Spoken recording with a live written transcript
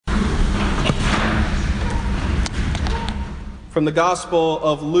From the Gospel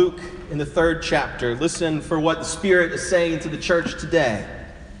of Luke in the 3rd chapter. Listen for what the Spirit is saying to the church today.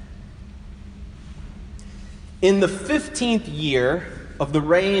 In the 15th year of the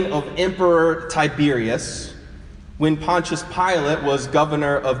reign of Emperor Tiberius, when Pontius Pilate was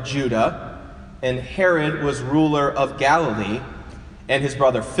governor of Judah, and Herod was ruler of Galilee, and his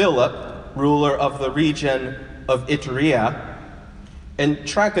brother Philip, ruler of the region of Iturea, and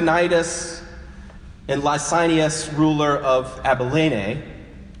Trachonitis and Lysanias, ruler of Abilene,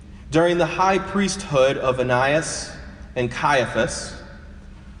 during the high priesthood of Ananias and Caiaphas,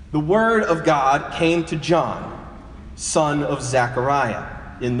 the word of God came to John, son of Zechariah,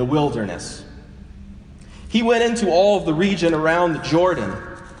 in the wilderness. He went into all of the region around the Jordan,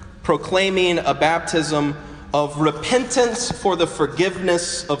 proclaiming a baptism of repentance for the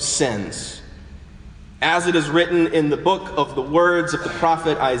forgiveness of sins. As it is written in the book of the words of the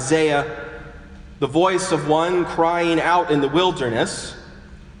prophet Isaiah, the voice of one crying out in the wilderness,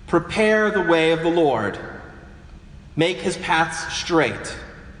 "Prepare the way of the Lord. Make his paths straight.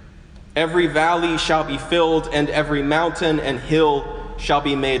 Every valley shall be filled, and every mountain and hill shall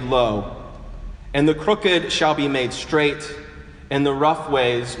be made low. And the crooked shall be made straight, and the rough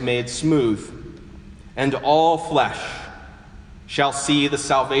ways made smooth. And all flesh shall see the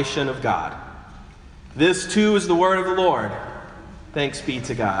salvation of God." This too is the word of the Lord. Thanks be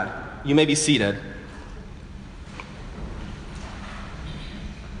to God. You may be seated.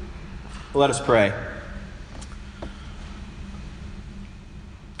 Let us pray.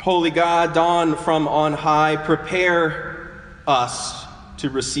 Holy God, dawn from on high, prepare us to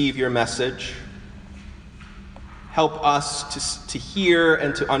receive your message. Help us to hear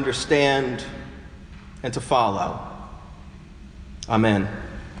and to understand and to follow. Amen.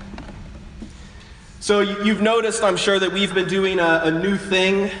 So you've noticed, I'm sure, that we've been doing a new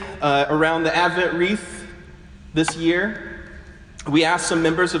thing around the Advent wreath this year. We asked some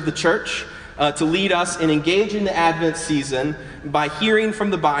members of the church to lead us in engaging the Advent season by hearing from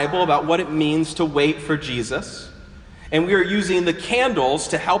the Bible about what it means to wait for Jesus. And we are using the candles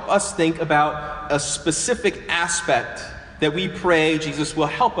to help us think about a specific aspect that we pray Jesus will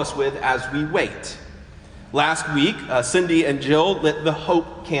help us with as we wait. Last week, Cindy and Jill lit the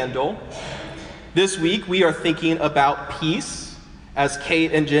hope candle. This week, we are thinking about peace, as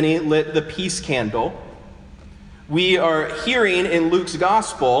Kate and Jenny lit the peace candle. We are hearing in Luke's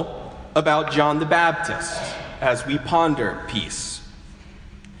gospel about John the Baptist as we ponder peace.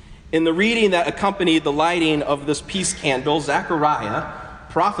 In the reading that accompanied the lighting of this peace candle, Zechariah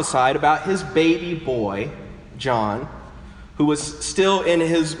prophesied about his baby boy, John, who was still in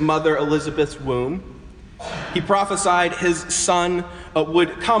his mother Elizabeth's womb. He prophesied his son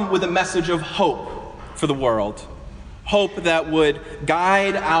would come with a message of hope for the world, hope that would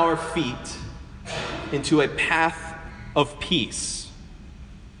guide our feet into a path of peace.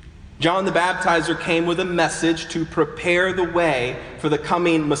 John the Baptizer came with a message to prepare the way for the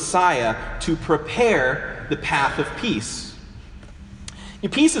coming Messiah, to prepare the path of peace.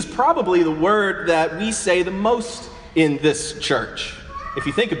 Peace is probably the word that we say the most in this church. If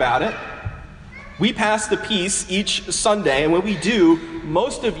you think about it, we pass the peace each Sunday, and when we do,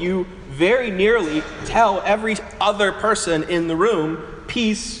 most of you very nearly tell every other person in the room,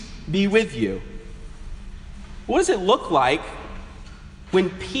 "Peace be with you." What does it look like when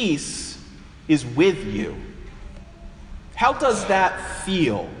peace is with you? How does that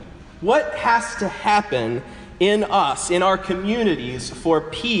feel? What has to happen in us, in our communities, for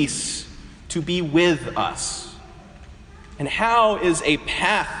peace to be with us? And how is a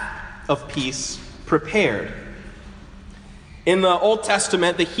path of peace prepared? In the Old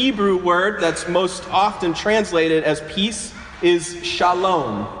Testament, the Hebrew word that's most often translated as peace is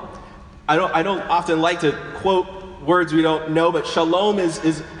shalom. I don't often like to quote words we don't know, but shalom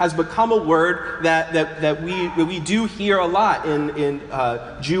has become a word that we do hear a lot in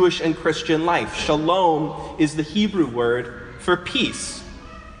Jewish and Christian life. Shalom is the Hebrew word for peace.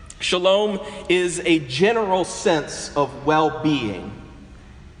 Shalom is a general sense of well-being.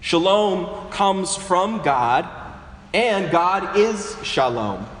 Shalom comes from God, and God is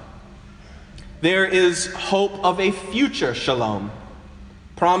shalom. There is hope of a future shalom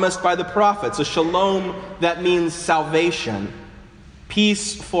promised by the prophets, a shalom that means salvation,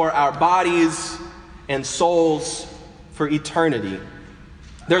 peace for our bodies and souls for eternity.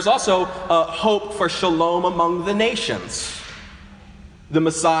 There's also a hope for shalom among the nations. The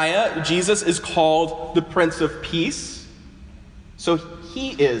Messiah, Jesus, is called the Prince of Peace, so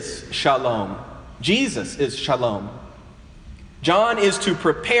he is shalom. Jesus is shalom. John is to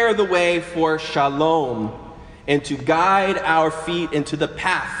prepare the way for shalom and to guide our feet into the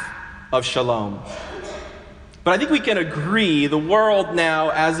path of shalom. But I think we can agree the world now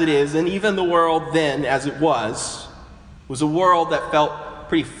as it is, and even the world then as it was a world that felt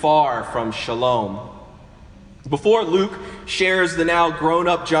pretty far from shalom. Before Luke shares the now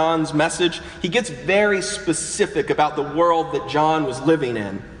grown-up John's message, he gets very specific about the world that John was living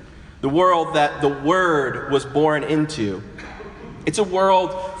in, the world that the Word was born into. It's a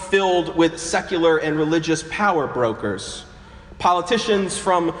world filled with secular and religious power brokers, politicians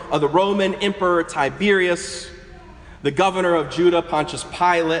from the Roman Emperor Tiberius, the governor of Judah, Pontius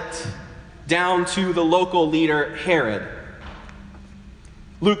Pilate, down to the local leader, Herod.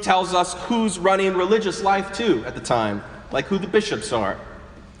 Luke tells us who's running religious life too at the time, like who the bishops are.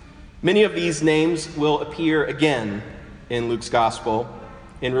 Many of these names will appear again in Luke's gospel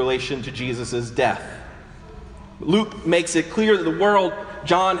in relation to Jesus' death. Luke makes it clear that the world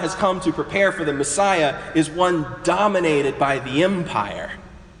John has come to prepare for the Messiah is one dominated by the empire.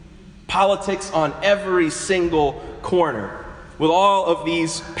 Politics on every single corner. With all of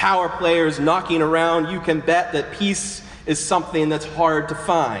these power players knocking around, you can bet that peace is something that's hard to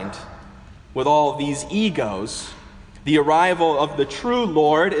find. With all of these egos, the arrival of the true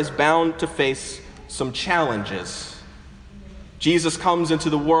Lord is bound to face some challenges. Jesus comes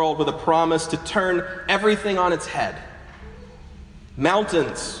into the world with a promise to turn everything on its head.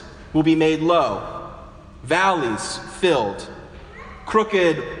 Mountains will be made low, valleys filled.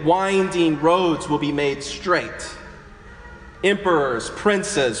 Crooked, winding roads will be made straight. Emperors,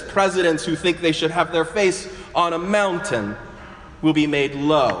 princes, presidents who think they should have their face on a mountain will be made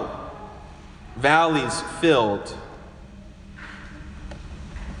low. Valleys filled.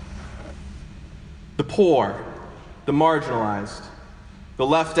 The poor, the marginalized, the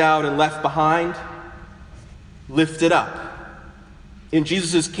left out and left behind, lifted up. In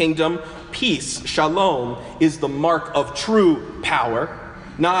Jesus' kingdom, peace, shalom, is the mark of true power,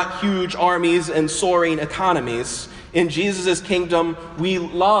 not huge armies and soaring economies. In Jesus' kingdom, we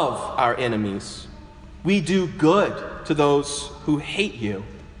love our enemies. We do good to those who hate you.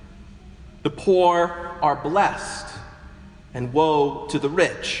 The poor are blessed, and woe to the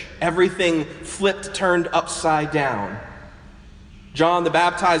rich. Everything flipped, turned upside down. John the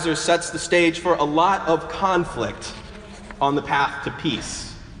Baptizer sets the stage for a lot of conflict on the path to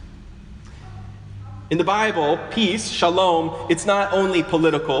peace. In the Bible, peace, shalom, it's not only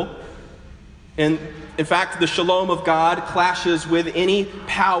political. And in fact, the shalom of God clashes with any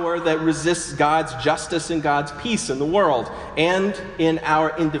power that resists God's justice and God's peace in the world and in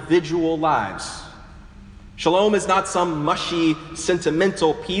our individual lives. Shalom is not some mushy,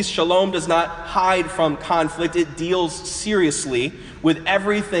 sentimental peace. Shalom does not hide from conflict. It deals seriously with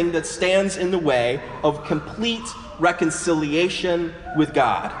everything that stands in the way of complete reconciliation with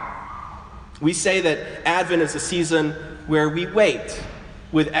God. We say that Advent is a season where we wait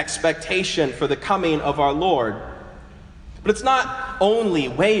with expectation for the coming of our Lord. But it's not only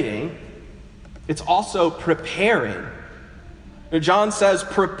waiting, it's also preparing. John says,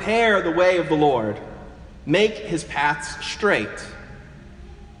 prepare the way of the Lord. Make his paths straight.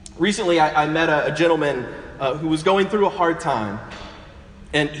 Recently, I met a gentleman who was going through a hard time,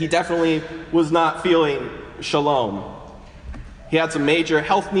 and he definitely was not feeling shalom. He had some major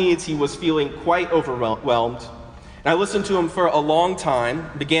health needs. He was feeling quite overwhelmed. And I listened to him for a long time,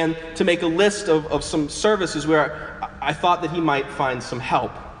 began to make a list of some services where I thought that he might find some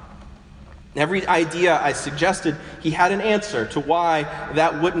help. Every idea I suggested, he had an answer to why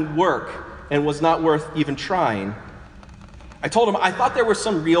that wouldn't work and was not worth even trying. I told him I thought there were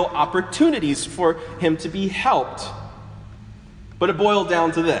some real opportunities for him to be helped. But it boiled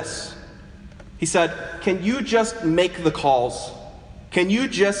down to this. He said, can you just make the calls? Can you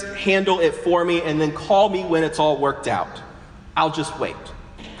just handle it for me and then call me when it's all worked out? I'll just wait.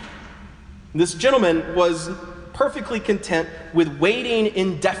 This gentleman was perfectly content with waiting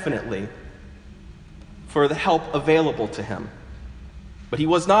indefinitely for the help available to him. But he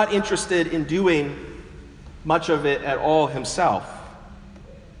was not interested in doing much of it at all himself.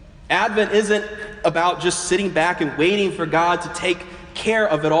 Advent isn't about just sitting back and waiting for God to take care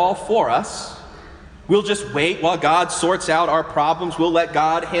of it all for us. We'll just wait while God sorts out our problems. We'll let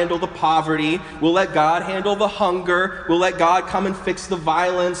God handle the poverty. We'll let God handle the hunger. We'll let God come and fix the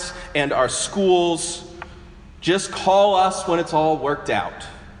violence and our schools. Just call us when it's all worked out.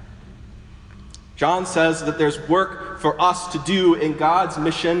 John says that there's work for us to do in God's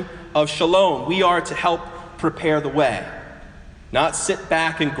mission of shalom. We are to help prepare the way, not sit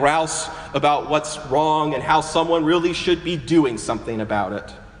back and grouse about what's wrong and how someone really should be doing something about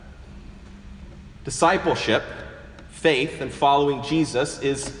it. Discipleship, faith, and following Jesus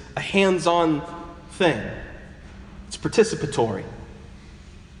is a hands-on thing. It's participatory.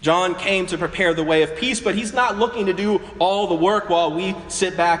 John came to prepare the way of peace, but he's not looking to do all the work while we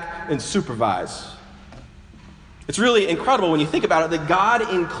sit back and supervise. It's really incredible when you think about it that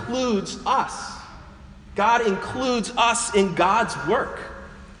God includes us. God includes us in God's work.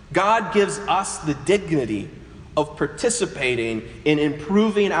 God gives us the dignity of participating in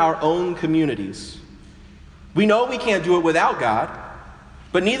improving our own communities. We know we can't do it without God,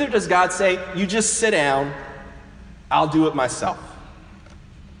 but neither does God say, you just sit down, I'll do it myself.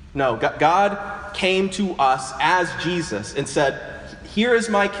 No, God came to us as Jesus and said, here is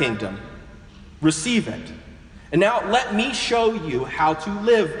my kingdom, receive it. And now let me show you how to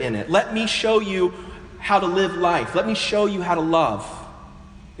live in it. Let me show you how to live life. Let me show you how to love.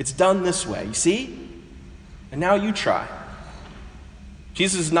 It's done this way, you see? And now you try.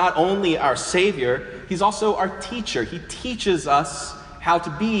 Jesus is not only our Savior, he's also our teacher. He teaches us how to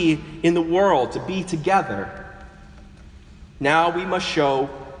be in the world, to be together. Now we must show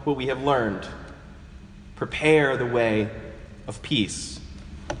what we have learned. Prepare the way of peace.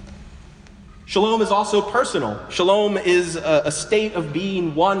 Shalom is also personal. Shalom is a state of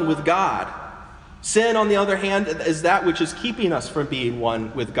being one with God. Sin, on the other hand, is that which is keeping us from being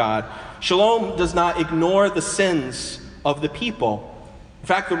one with God. Shalom does not ignore the sins of the people. In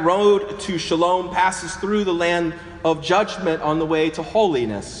fact, the road to shalom passes through the land of judgment on the way to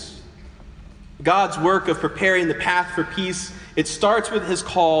holiness. God's work of preparing the path for peace, it starts with his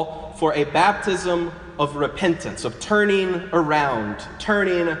call for a baptism of repentance, of turning around,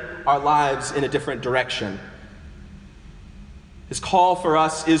 turning our lives in a different direction. His call for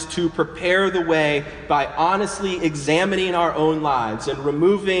us is to prepare the way by honestly examining our own lives and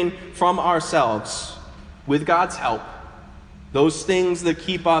removing from ourselves, with God's help, those things that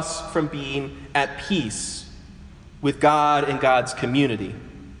keep us from being at peace with God and God's community.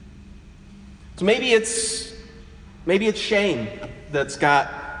 So maybe it's shame that's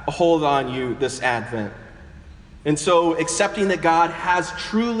got a hold on you this Advent. And so accepting that God has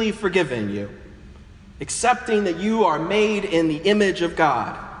truly forgiven you, accepting that you are made in the image of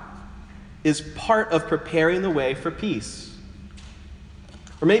God, is part of preparing the way for peace.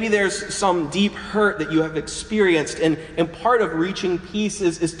 Or maybe there's some deep hurt that you have experienced, and part of reaching peace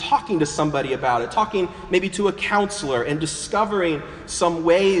is talking to somebody about it, talking maybe to a counselor and discovering some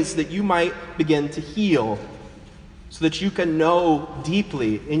ways that you might begin to heal so that you can know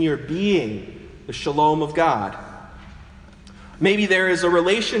deeply in your being the shalom of God. Maybe there is a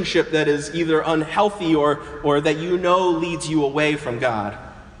relationship that is either unhealthy or that you know leads you away from God.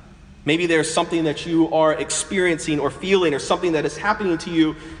 Maybe there's something that you are experiencing or feeling or something that is happening to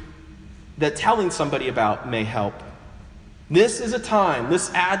you that telling somebody about may help. This is a time,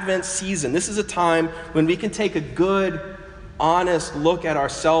 this Advent season, this is a time when we can take a good, honest look at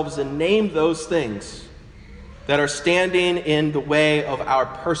ourselves and name those things that are standing in the way of our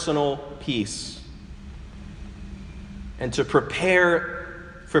personal peace. And to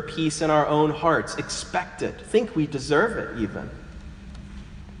prepare for peace in our own hearts, expect it, think we deserve it even.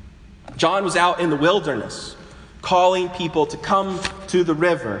 John was out in the wilderness, calling people to come to the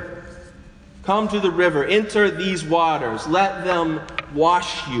river. Come to the river, enter these waters, let them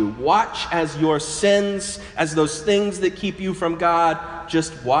wash you. Watch as your sins, as those things that keep you from God,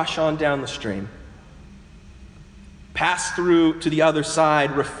 just wash on down the stream. Pass through to the other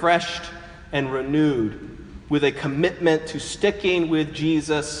side, refreshed and renewed, with a commitment to sticking with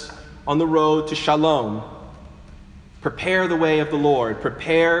Jesus on the road to shalom. Prepare the way of the Lord.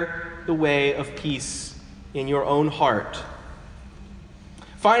 Prepare the way of peace in your own heart.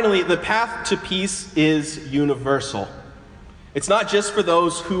 Finally, the path to peace is universal. It's not just for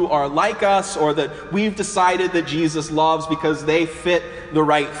those who are like us or that we've decided that Jesus loves because they fit the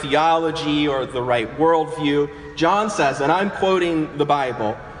right theology or the right worldview. John says, and I'm quoting the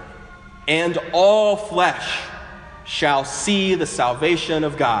Bible, "And all flesh shall see the salvation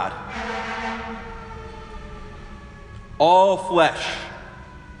of God." All flesh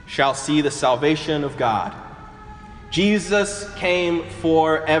shall see the salvation of God. Jesus came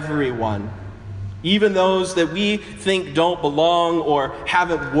for everyone, even those that we think don't belong or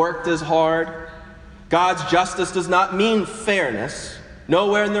haven't worked as hard. God's justice does not mean fairness.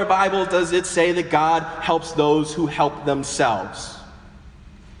 Nowhere in the Bible does it say that God helps those who help themselves.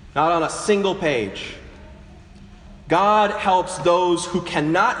 Not on a single page. God helps those who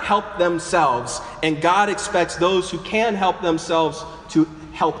cannot help themselves, and God expects those who can help themselves to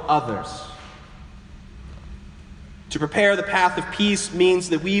help others. To prepare the path of peace means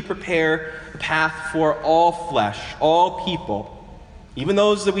that we prepare the path for all flesh, all people, even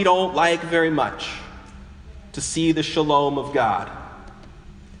those that we don't like very much, to see the shalom of God.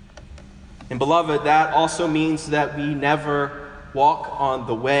 And beloved, that also means that we never walk on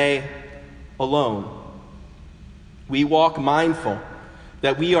the way alone. We walk mindful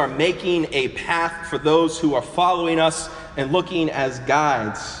that we are making a path for those who are following us and looking as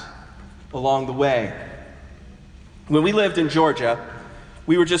guides along the way. When we lived in Georgia,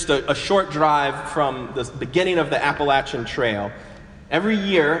 we were just a short drive from the beginning of the Appalachian Trail. Every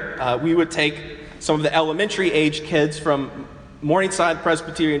year, we would take some of the elementary-age kids from Morningside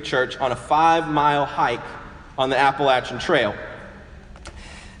Presbyterian Church on a 5-mile hike on the Appalachian Trail.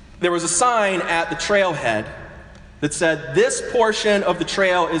 There was a sign at the trailhead that said, "This portion of the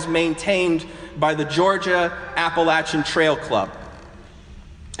trail is maintained by the Georgia Appalachian Trail Club."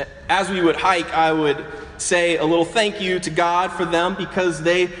 As we would hike, I would say a little thank you to God for them because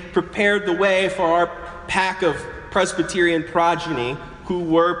they prepared the way for our pack of Presbyterian progeny who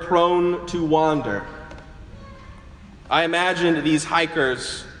were prone to wander. I imagined these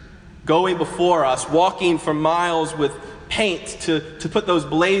hikers going before us, walking for miles with paint to put those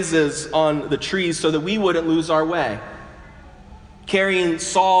blazes on the trees so that we wouldn't lose our way, carrying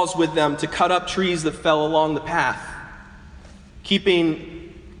saws with them to cut up trees that fell along the path,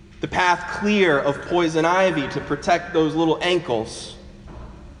 keeping the path clear of poison ivy to protect those little ankles.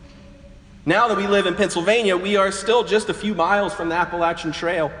 Now that we live in Pennsylvania, we are still just a few miles from the Appalachian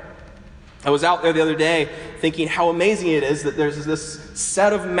Trail. I was out there the other day thinking how amazing it is that there's this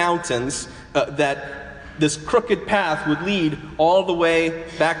set of mountains that this crooked path would lead all the way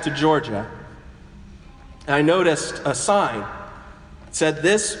back to Georgia. And I noticed a sign. It said,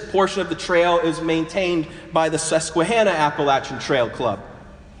 "This portion of the trail is maintained by the Susquehanna Appalachian Trail Club."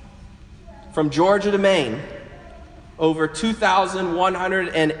 From Georgia to Maine, over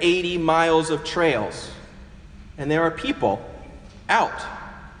 2,180 miles of trails. And there are people out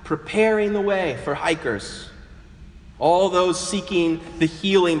preparing the way for hikers, all those seeking the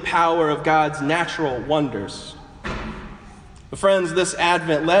healing power of God's natural wonders. But friends, this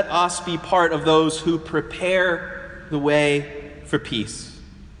Advent, let us be part of those who prepare the way for peace.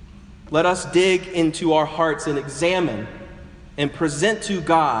 Let us dig into our hearts and examine and present to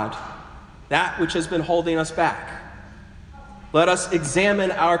God that which has been holding us back. Let us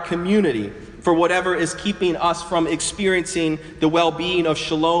examine our community for whatever is keeping us from experiencing the well-being of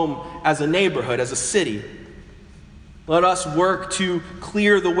Shalom as a neighborhood, as a city. Let us work to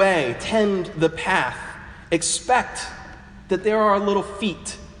clear the way, tend the path, expect that there are little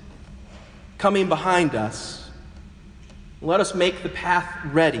feet coming behind us. Let us make the path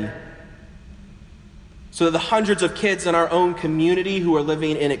ready so that the hundreds of kids in our own community who are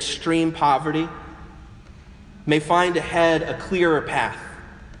living in extreme poverty may find ahead a clearer path,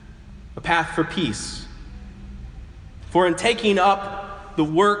 a path for peace. For in taking up the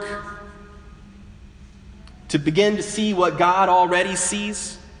work to begin to see what God already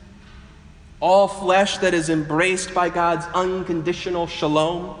sees, all flesh that is embraced by God's unconditional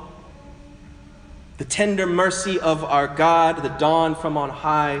shalom, the tender mercy of our God, the dawn from on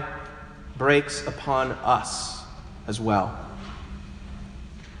high, breaks upon us as well.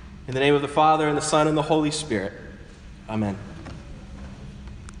 In the name of the Father, and the Son, and the Holy Spirit. Amen.